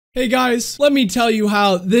Hey guys, let me tell you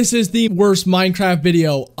how this is the worst Minecraft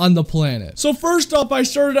video on the planet. So first off, I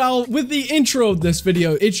started out with the intro of this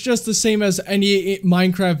video. It's just the same as any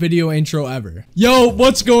Minecraft video intro ever. Yo,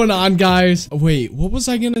 what's going on, guys? Wait, what was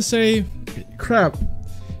I gonna say? Crap.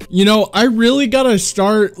 You know, I really gotta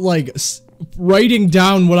start, like, writing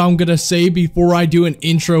down what I'm gonna say before I do an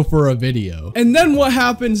intro for a video. And then what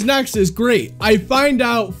happens next is great. I find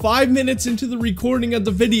out 5 minutes into the recording of the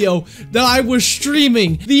video that I was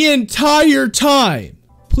streaming the entire time.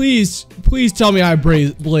 Please tell me I have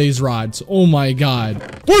blaze rods. Oh my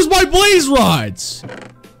god. Where's my blaze rods?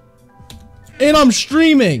 And I'm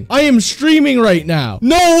streaming. I am streaming right now.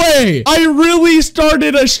 No way. I really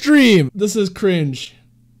started a stream. This is cringe.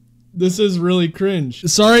 This is really cringe.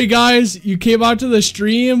 Sorry guys, you came out to the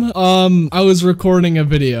stream. I was recording a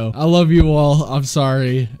video. I love you all. I'm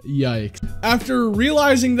sorry. Yikes. After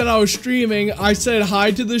realizing that I was streaming, I said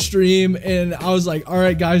hi to the stream and I was like, all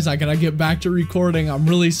right guys, I gotta get back to recording. I'm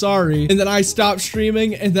really sorry. And then I stopped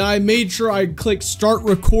streaming and then I made sure I clicked start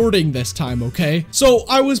recording this time, okay? So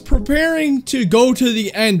I was preparing to go to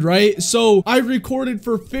the end, right? So I recorded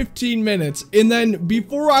for 15 minutes and then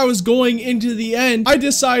before I was going into the end, I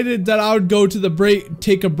decided that I would go to the break,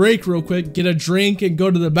 take a break real quick, get a drink, and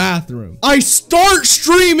go to the bathroom. I start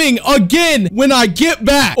streaming again when I get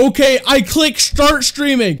back. Okay, I click start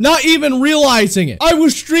streaming, not even realizing it. I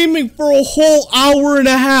was streaming for a whole hour and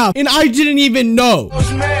a half, and I didn't even know.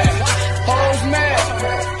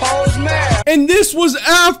 And this was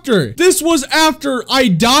after I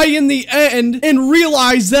die in the end and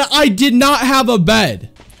realize that I did not have a bed.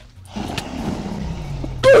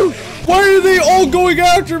 Why are they all going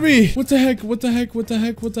after me? What the heck? What the heck? What the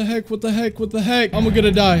heck? What the heck? What the heck? What the heck? I'm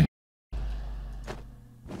gonna die.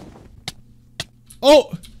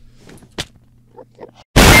 Oh!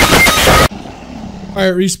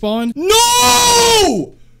 Alright, respawn.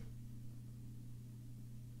 No!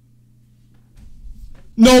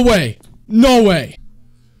 No way. No way.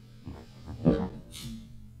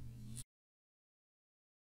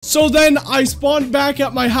 So then I spawned back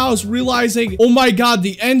at my house realizing, oh my god,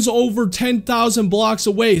 the end's over 10,000 blocks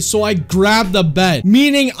away. So I grabbed the bed,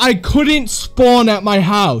 meaning I couldn't spawn at my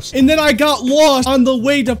house. And then I got lost on the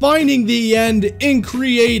way to finding the end in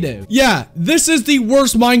creative. Yeah, this is the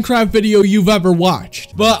worst Minecraft video you've ever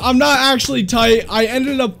watched. But I'm not actually tight. I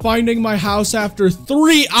ended up finding my house after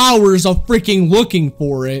 3 hours of freaking looking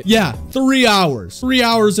for it. Yeah, 3 hours. 3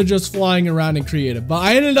 hours of just flying around in creative. But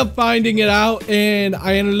I ended up finding it out and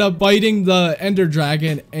I ended up biting the ender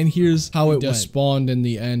dragon, and here's how it just spawned in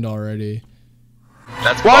the end already.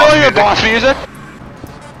 That's boss music.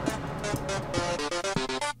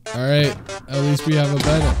 All right, at least we have a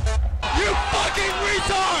bed. You fucking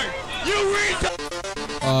retard! You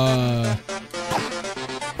retard!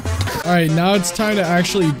 All right, now it's time to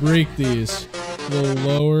actually break these. A little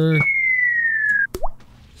lower.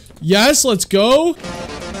 Yes, let's go.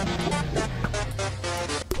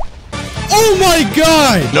 Oh my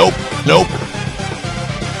god! Nope, nope.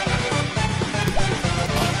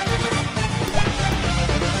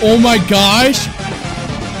 Oh my gosh!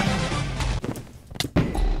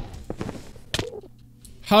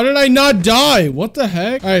 How did I not die? What the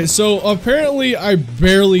heck? Alright, so apparently I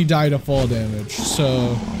barely died of fall damage,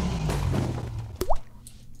 so...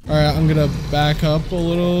 Alright, I'm gonna back up a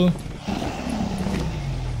little.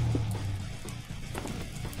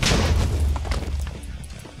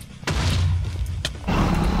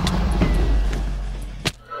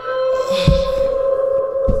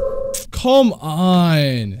 Come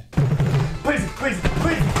on. Please.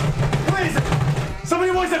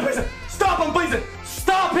 Somebody wants it, please. Stop him, please.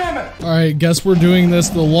 Stop him. All right, guess we're doing this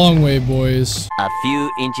the long way, boys. A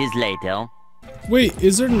few inches later. Wait,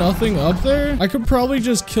 is there nothing up there? I could probably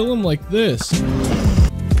just kill him like this.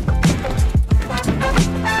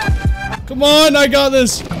 Come on, I got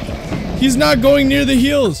this. He's not going near the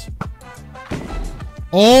heels.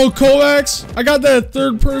 Oh, Kovacs, I got that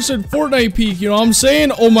third person Fortnite peek, you know what I'm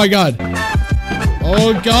saying? Oh my god.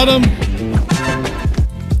 Oh, got him.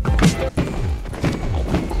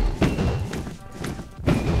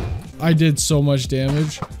 I did so much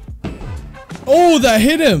damage. Oh, that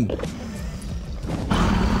hit him.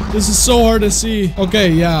 This is so hard to see.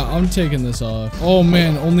 Okay, yeah, I'm taking this off. Oh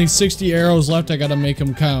man, only 60 arrows left. I gotta make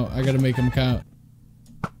them count. I gotta make them count.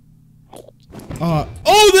 Oh,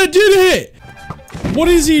 that did hit. What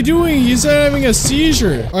is he doing? He's having a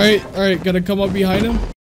seizure. All right, gotta come up behind him.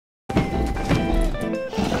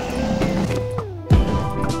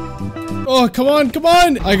 Oh, come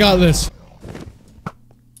on. I got this.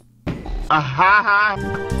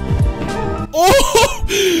 Oh!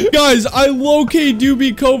 Guys, I low-key do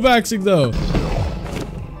be Kovacsing though.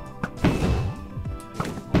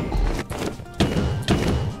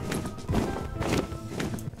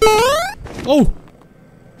 Oh!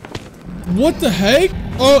 What the heck?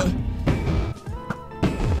 Oh,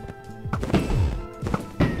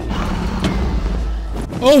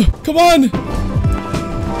 come on!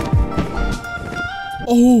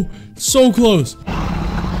 Oh, so close.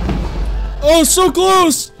 Oh, so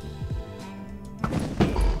close!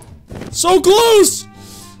 So close!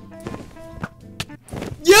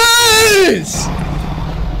 Yes!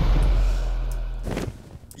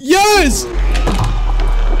 Yes!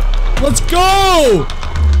 Let's go!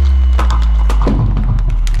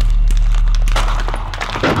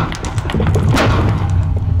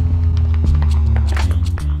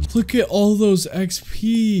 Look at all those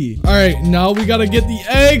XP. All right, now we gotta get the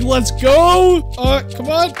egg. Let's go. Come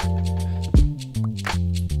on.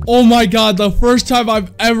 Oh my God, the first time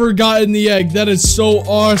I've ever gotten the egg. That is so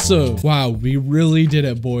awesome. Wow, we really did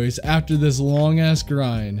it, boys, after this long ass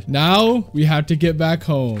grind. Now we have to get back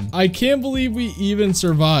home. I can't believe we even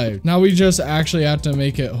survived. Now we just actually have to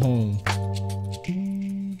make it home.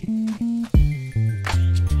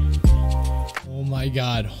 My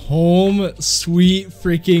God, home, sweet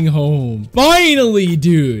freaking home. Finally,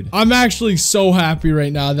 dude. I'm actually so happy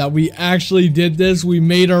right now that we actually did this. We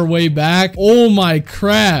made our way back. Oh my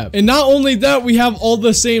crap. And not only that, we have all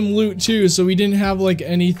the same loot too, so we didn't have like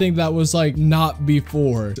anything that was like not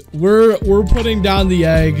before. We're putting down the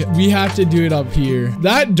egg. We have to do it up here.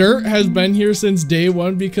 That dirt has been here since day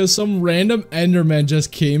one because some random enderman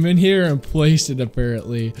just came in here and placed it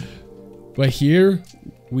apparently. But here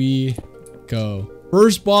we go.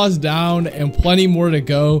 First boss down and plenty more to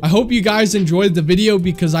go. I hope you guys enjoyed the video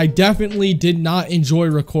because I definitely did not enjoy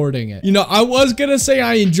recording it. You know, I was gonna say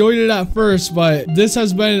I enjoyed it at first, but this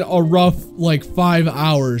has been a rough like 5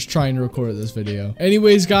 hours trying to record this video.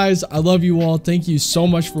 Anyways, guys, I love you all. Thank you so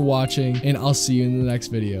much for watching, and I'll see you in the next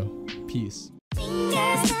video. Peace.